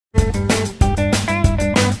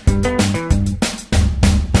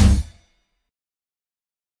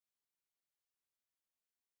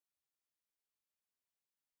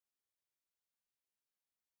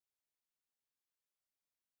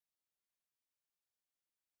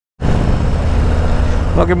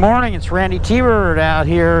Well, good morning. It's Randytbird out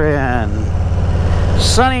here in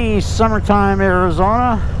sunny summertime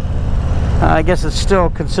Arizona. I guess it's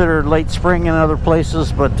still considered late spring in other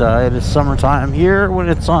places, but it is summertime here when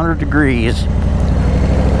it's 100 degrees.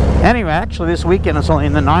 Anyway, actually this weekend it's only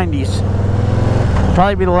in the 90s.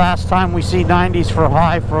 Probably be the last time we see 90s for a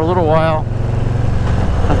high for a little while.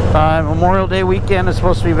 Memorial Day weekend is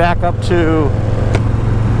supposed to be back up to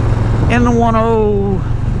in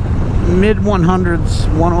the mid 100s,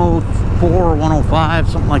 104, 105,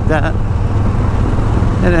 something like that.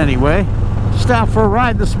 And anyway, just out for a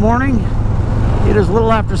ride this morning. It is a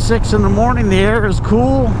little after 6 in the morning. The air is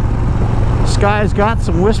cool. The sky's got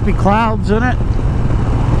some wispy clouds in it.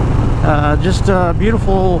 Just a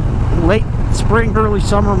beautiful late spring, early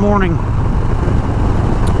summer morning.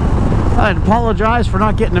 I'd apologize for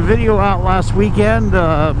not getting a video out last weekend.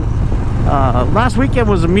 Last weekend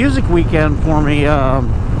was a music weekend for me.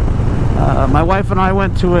 My wife and I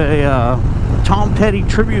went to a Tom Petty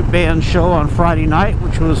tribute band show on Friday night,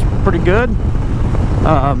 which was pretty good.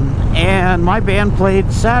 And my band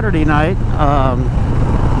played Saturday night.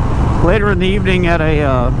 Later in the evening at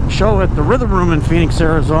a show at the Rhythm Room in Phoenix,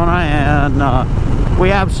 Arizona, and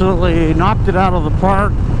we absolutely knocked it out of the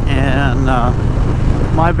park. And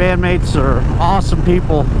my bandmates are awesome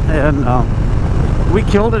people, and we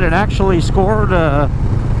killed it and actually scored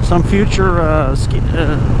some future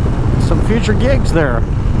gigs there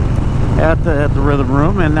at the Rhythm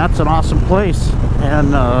Room, and that's an awesome place.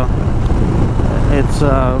 And it's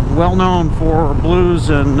well known for blues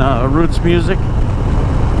and roots music,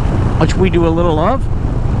 which we do a little of,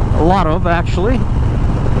 a lot of actually.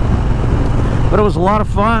 But it was a lot of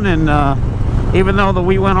fun, and even though that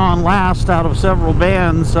we went on last out of several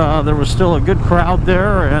bands, there was still a good crowd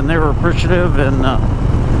there, and they were appreciative, and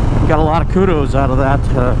got a lot of kudos out of that.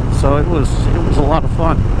 So it was a lot of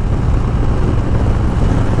fun.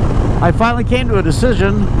 I finally came to a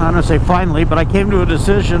decision. I'm going to say finally, but I came to a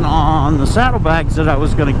decision on the saddlebags that I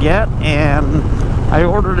was going to get, and I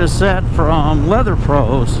ordered a set from Leather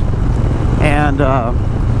Pros, and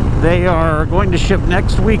they are going to ship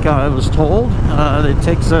next week, I was told. It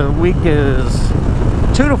takes a week, is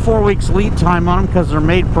 2 to 4 weeks lead time on them because they're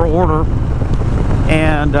made per order.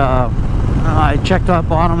 And I checked up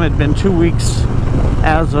on them. It had been 2 weeks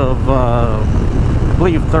as of, I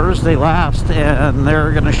believe, Thursday last, and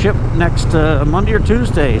they're going to ship next Monday or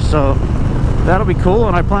Tuesday. So that'll be cool,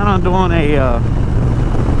 and I plan on doing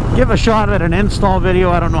give a shot at an install video.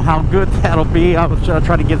 I don't know how good that'll be. I was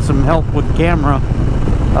trying to get some help with the camera.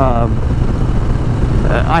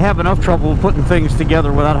 I have enough trouble putting things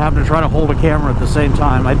together without having to try to hold a camera at the same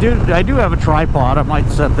time. I do have a tripod. I might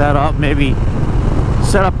set that up, maybe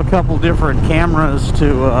set up a couple different cameras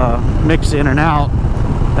to mix in and out.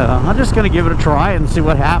 I'm just going to give it a try and see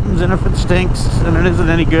what happens, and if it stinks and it isn't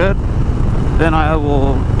any good, then I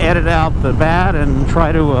will edit out the bad and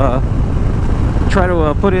try to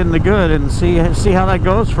put in the good and see how that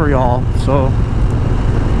goes for y'all. So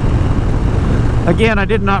again, I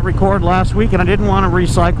did not record last week, and I didn't want to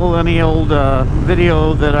recycle any old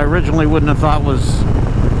video that I originally wouldn't have thought was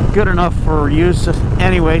good enough for use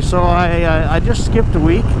anyway, so I just skipped a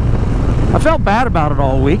week. I felt bad about it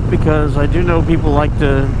all week because I do know people like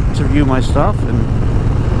to view my stuff, and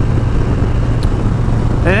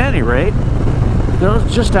at any rate, I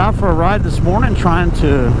was just out for a ride this morning, trying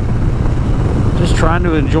to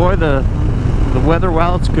enjoy the weather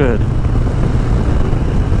while it's good.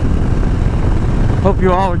 Hope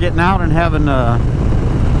you all are getting out and having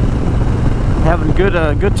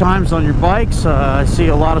good times on your bikes. I see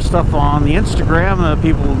a lot of stuff on the Instagram,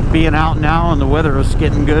 people being out now, and the weather is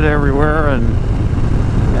getting good everywhere, and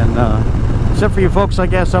except for you folks, I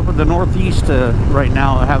guess, up in the Northeast right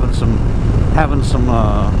now, having some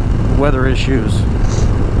weather issues.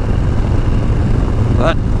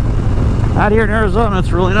 But out here in Arizona,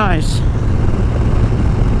 it's really nice.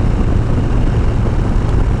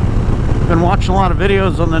 Been watching a lot of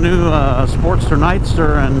videos on the new Sportster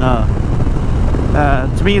Nightster, and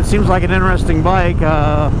to me it seems like an interesting bike.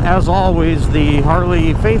 As always, the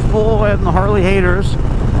Harley faithful and the Harley haters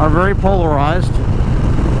are very polarized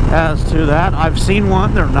as to that. I've seen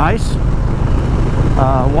one, they're nice.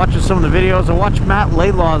 Watching some of the videos, I watched Matt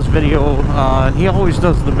Laidlaw's video, and he always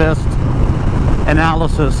does the best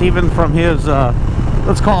analysis, even from his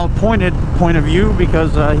let's call it point of view,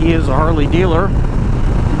 because he is a Harley dealer.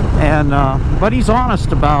 And but he's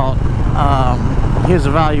honest about his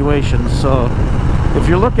evaluations. So if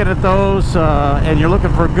you're looking at those and you're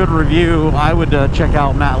looking for a good review, I would check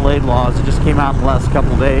out Matt Laidlaw's. It just came out in the last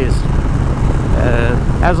couple days.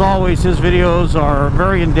 As always, his videos are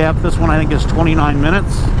very in-depth. This one I think is 29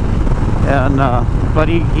 minutes. and but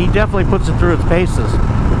he definitely puts it through its paces.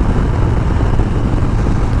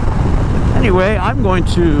 Anyway, I'm going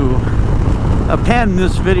to append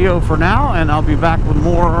this video for now, and I'll be back with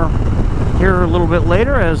more here a little bit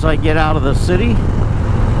later as I get out of the city.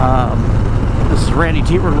 This is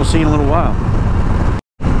Randytbird. We'll see you in a little while.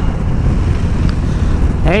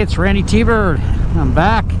 Hey, it's Randytbird. I'm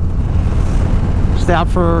back. Just out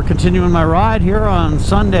for continuing my ride here on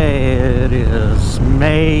Sunday. It is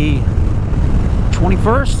May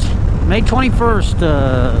 21st. May 21st,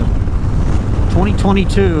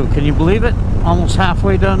 2022. Can you believe it? Almost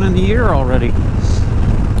halfway done in the year already.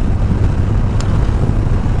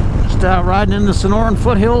 Just out riding in the Sonoran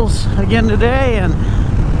foothills again today, and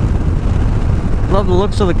love the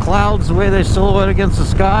looks of the clouds, the way they silhouette against the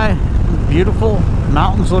sky. Beautiful.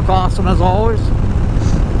 Mountains look awesome as always.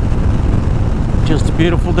 Just a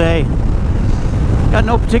beautiful day. Got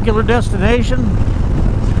no particular destination,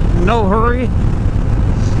 no hurry,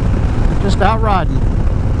 just out riding.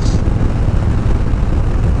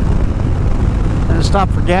 And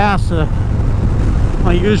stopped for gas,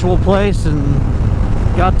 my usual place, and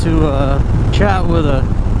got to chat with a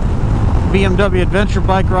BMW adventure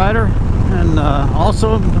bike rider, and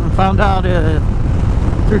also found out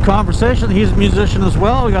through conversation he's a musician as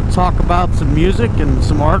well. We got to talk about some music and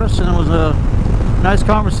some artists, and it was a nice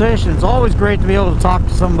conversation. It's always great to be able to talk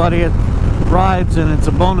to somebody at rides, and it's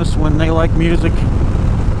a bonus when they like music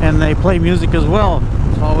and they play music as well.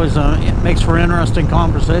 It's always it makes for an interesting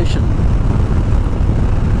conversation.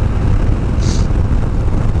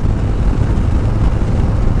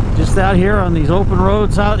 Just out here on these open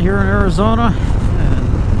roads out here in Arizona, and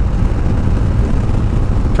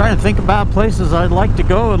trying to think about places I'd like to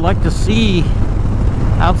go, I'd like to see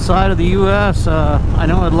outside of the U.S. I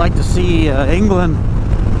know I'd like to see England.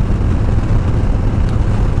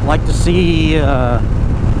 Like to see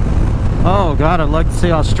oh god, I'd like to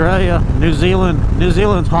see Australia, New Zealand. New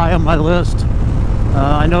Zealand's high on my list.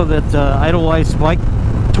 I know that Edelweiss Bike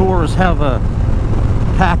Tours have a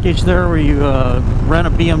package there where you rent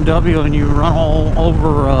a BMW and you run all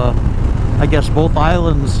over I guess both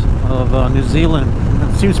islands of New Zealand.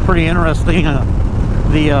 It seems pretty interesting.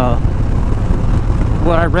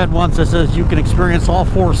 What I read once, it says you can experience all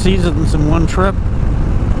 4 seasons in one trip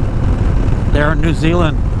there in New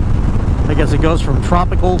Zealand. I guess it goes from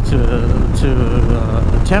tropical to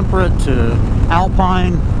temperate to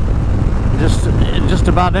alpine, just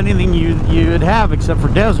about anything you'd have except for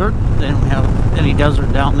desert. They don't have any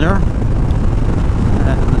desert down there,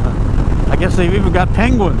 and I guess they've even got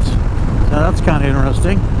penguins, so that's kind of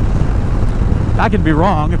interesting. I could be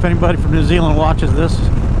wrong. If anybody from New Zealand watches this,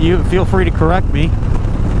 you feel free to correct me.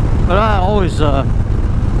 But I always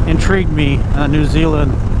intrigued me, New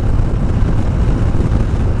Zealand.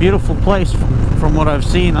 Beautiful place from what I've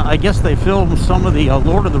seen. I guess they filmed some of the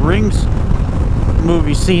Lord of the Rings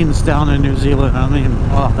movie scenes down in New Zealand. I mean,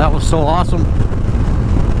 oh, that was so awesome.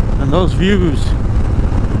 And those views.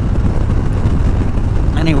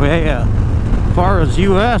 Anyway, as far as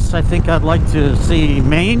U.S., I think I'd like to see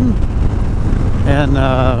Maine and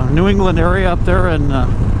New England area up there, and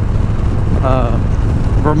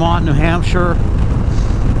Vermont, New Hampshire.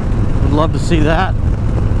 Would love to see that.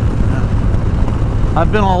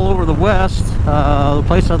 I've been all over the West. The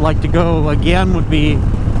place I'd like to go again would be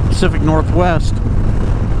Pacific Northwest.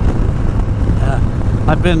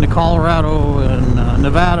 I've been to Colorado and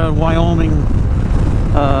Nevada and Wyoming,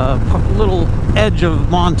 a little edge of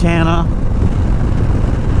Montana,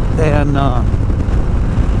 and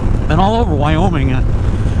all over Wyoming. I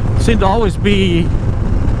seem to always be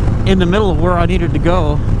in the middle of where I needed to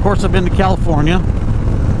go. Of course, I've been to California.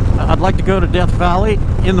 I'd like to go to Death Valley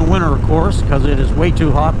in the winter, of course, because it is way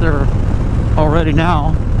too hot there already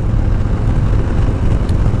now.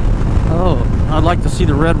 Oh, I'd like to see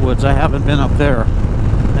the redwoods. I haven't been up there.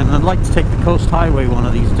 And I'd like to take the Coast Highway one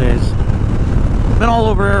of these days. Been all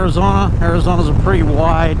over Arizona. Arizona's a pretty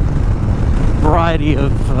wide variety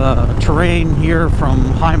of terrain here, from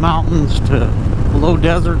high mountains to low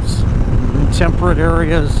deserts, temperate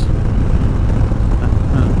areas.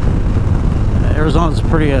 Arizona's a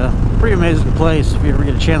pretty amazing place. If you ever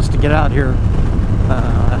get a chance to get out here,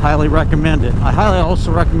 I highly recommend it. I highly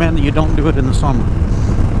also recommend that you don't do it in the summer,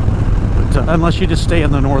 but unless you just stay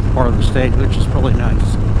in the north part of the state, which is really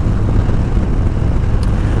nice.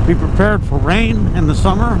 Be prepared for rain in the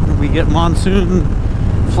summer. We get monsoon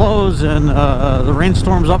flows, and the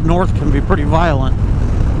rainstorms up north can be pretty violent,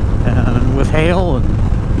 and with hail, and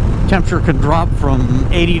temperature can drop from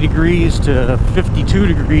 80 degrees to 52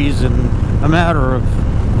 degrees in a matter of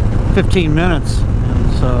 15 minutes.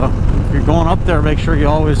 And so if you're going up there, make sure you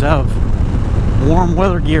always have warm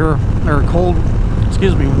weather gear, or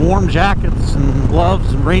warm jackets and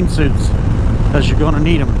gloves and rain suits, as you're going to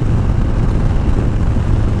need them.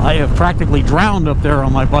 I have practically drowned up there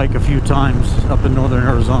on my bike a few times up in northern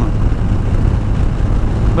Arizona.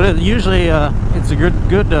 But usually it's a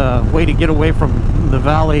good way to get away from the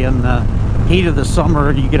valley and the heat of the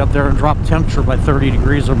summer. You get up there and drop temperature by 30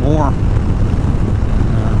 degrees or more.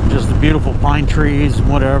 Just the beautiful pine trees and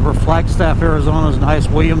whatever. Flagstaff, Arizona is nice.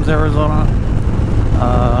 Williams, Arizona.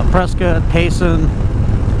 Prescott, Payson.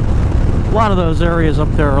 A lot of those areas up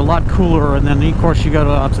there are a lot cooler. And then, of course, you go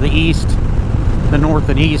out to the east, the north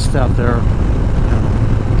and east out there.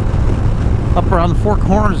 Up around the Four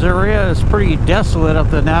Corners area is pretty desolate up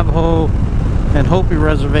the Navajo and Hopi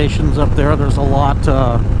reservations up there. There's a lot,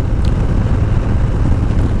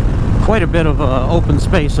 quite a bit of open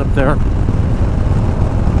space up there.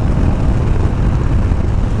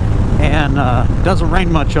 And it doesn't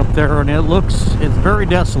rain much up there, and it's very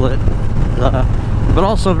desolate, but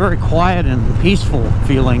also very quiet and peaceful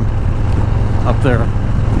feeling up there.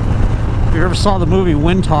 If you ever saw the movie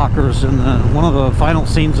Wind Talkers, in one of the final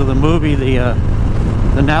scenes of the movie, the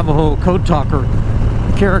Navajo Code Talker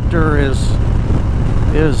character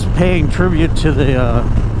is paying tribute to the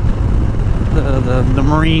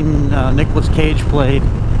Marine Nicolas Cage played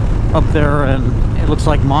up there, and it looks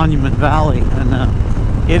like Monument Valley, and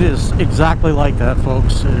it is exactly like that,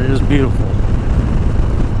 folks. It is beautiful.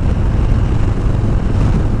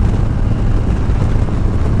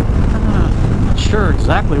 I'm not sure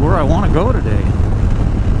exactly where I want to go today.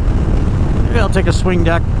 Maybe I'll take a swing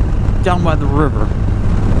deck down by the river.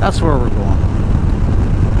 That's where we're going.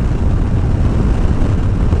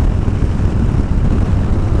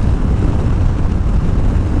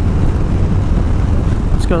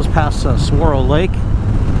 This goes past Saguaro Lake.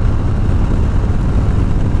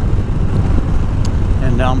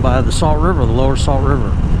 Down by the Salt River, the lower Salt River.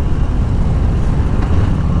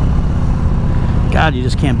 God, you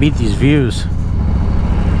just can't beat these views.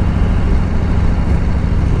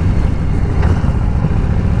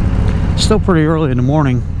 Still pretty early in the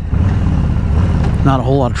morning. Not a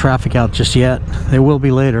whole lot of traffic out just yet. There will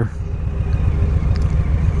be later.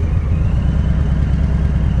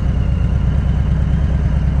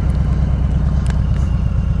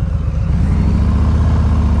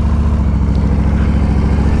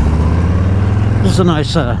 This is a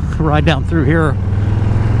nice ride down through here.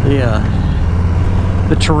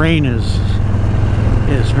 The terrain is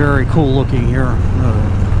very cool looking here.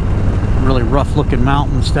 Really rough looking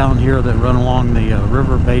mountains down here that run along the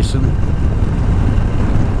river basin,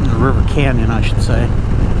 the river canyon, I should say.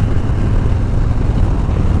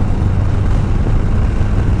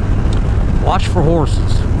 Watch for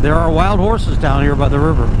horses. There are wild horses down here by the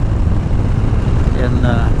river, and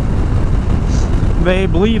they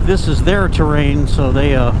believe this is their terrain, so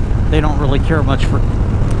they don't really care much for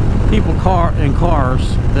people in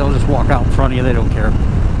cars. They'll just walk out in front of you. They don't care.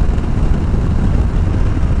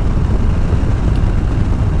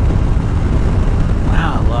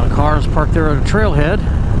 Wow, a lot of cars parked there at a trailhead.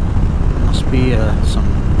 Must be some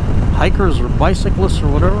hikers or bicyclists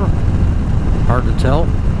or whatever. Hard to tell.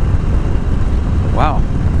 Wow,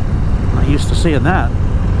 not used to seeing that.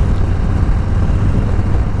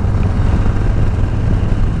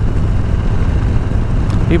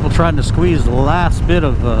 People trying to squeeze the last bit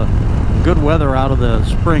of good weather out of the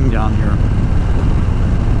spring down here.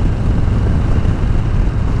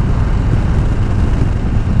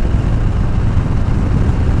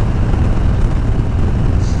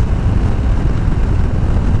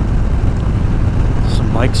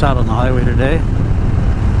 Some bikes out on the highway today.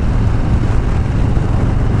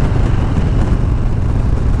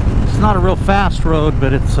 It's not a real fast road,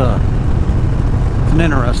 but it's an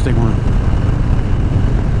interesting one.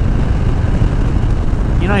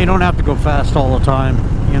 You know, you don't have to go fast all the time,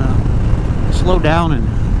 you know. Slow down and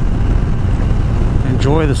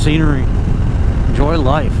enjoy the scenery, enjoy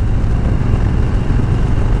life.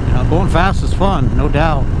 You know, going fast is fun, no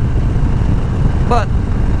doubt. But,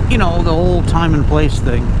 you know, the whole time and place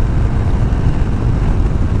thing.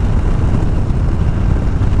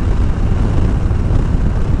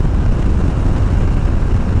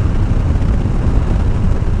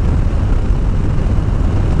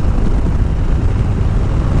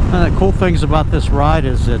 One of the cool things about this ride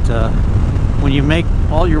is that when you make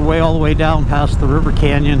all your way all the way down past the river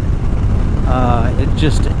canyon, it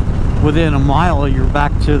just within a mile you're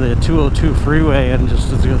back to the 202 freeway, and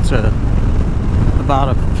just it's about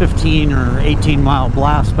a 15 or 18 mile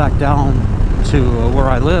blast back down to where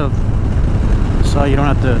I live. So you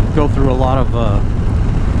don't have to go through a lot of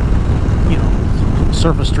you know,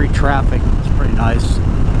 surface street traffic. It's pretty nice.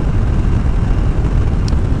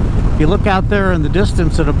 you look out there in the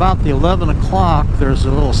distance at about the 11 o'clock, there's a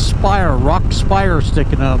little spire, rock spire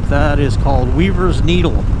sticking up. That is called Weaver's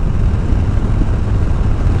Needle.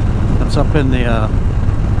 That's up in the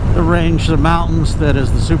range of the mountains that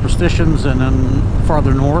is the Superstitions, and then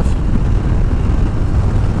farther north.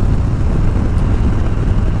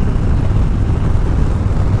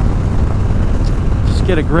 Just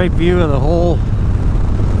get a great view of the whole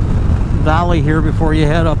valley here before you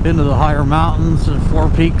head up into the higher mountains and 4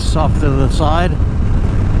 peaks off to the side.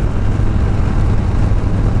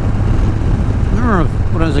 I remember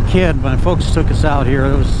when I was a kid, my folks took us out here,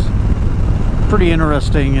 it was pretty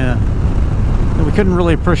interesting. We couldn't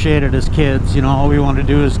really appreciate it as kids, you know. All we wanted to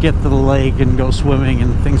do is get to the lake and go swimming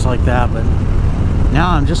and things like that. But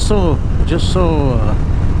now I'm just so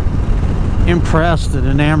impressed and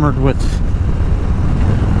enamored with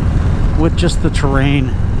just the terrain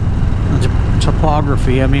and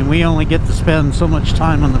topography. I mean, we only get to spend so much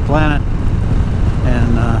time on the planet,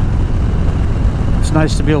 and it's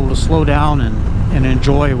nice to be able to slow down and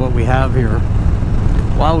enjoy what we have here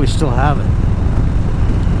while we still have it.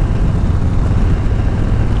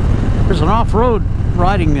 There's an off-road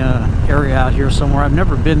riding area out here somewhere. I've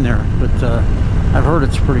never been there, but I've heard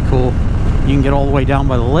it's pretty cool. You can get all the way down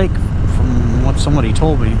by the lake from what somebody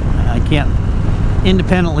told me. I can't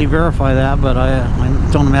independently verify that, but I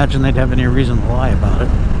don't imagine they'd have any reason to lie about it.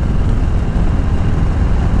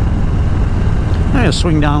 I'm going to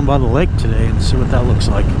swing down by the lake today and see what that looks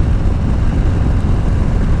like.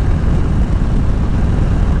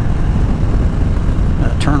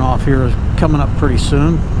 That turn off here is coming up pretty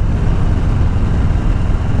soon.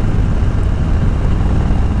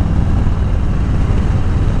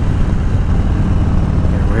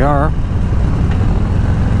 We are.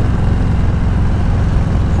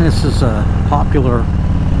 This is a popular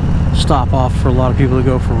stop off for a lot of people to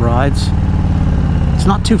go for rides. It's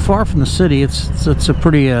not too far from the city. It's a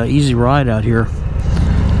pretty easy ride out here.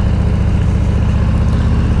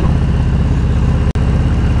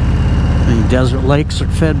 The desert lakes are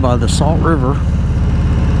fed by the Salt River,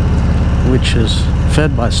 which is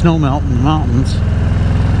fed by snowmelt in the mountains.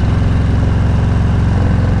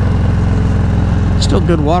 Still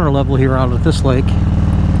good water level here out at this lake.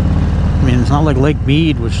 I mean, it's not like Lake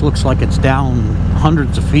Mead, which looks like it's down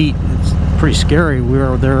hundreds of feet. It's pretty scary. We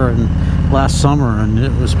were there last summer and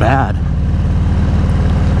it was bad.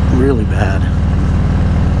 Really bad.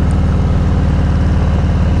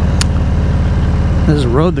 There's a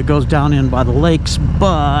road that goes down in by the lakes,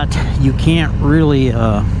 but you can't really, you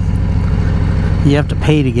have to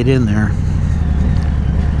pay to get in there.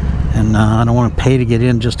 And I don't want to pay to get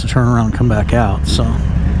in just to turn around and come back out, so.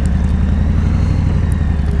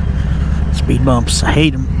 Speed bumps, I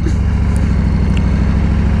hate them.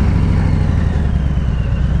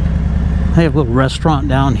 They have a little restaurant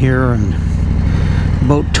down here and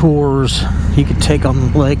boat tours you can take on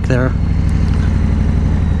the lake there.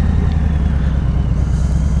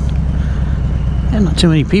 And not too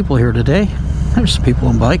many people here today. There's some people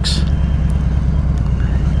on bikes.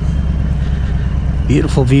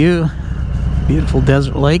 Beautiful view, beautiful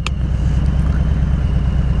desert lake.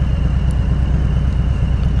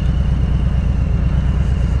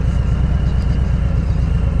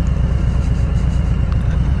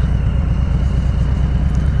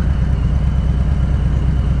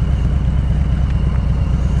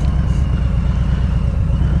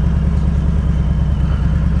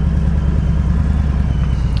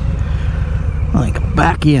 Like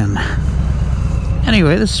back in.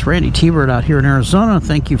 Anyway, this is Randytbird out here in Arizona.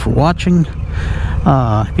 Thank you for watching.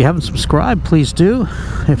 If you haven't subscribed, please do.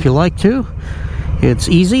 If you like to, it's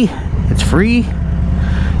easy, it's free.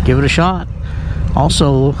 Give it a shot.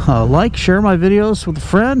 Also, like, share my videos with a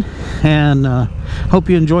friend, and hope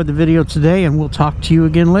you enjoyed the video today, and we'll talk to you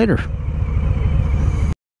again later.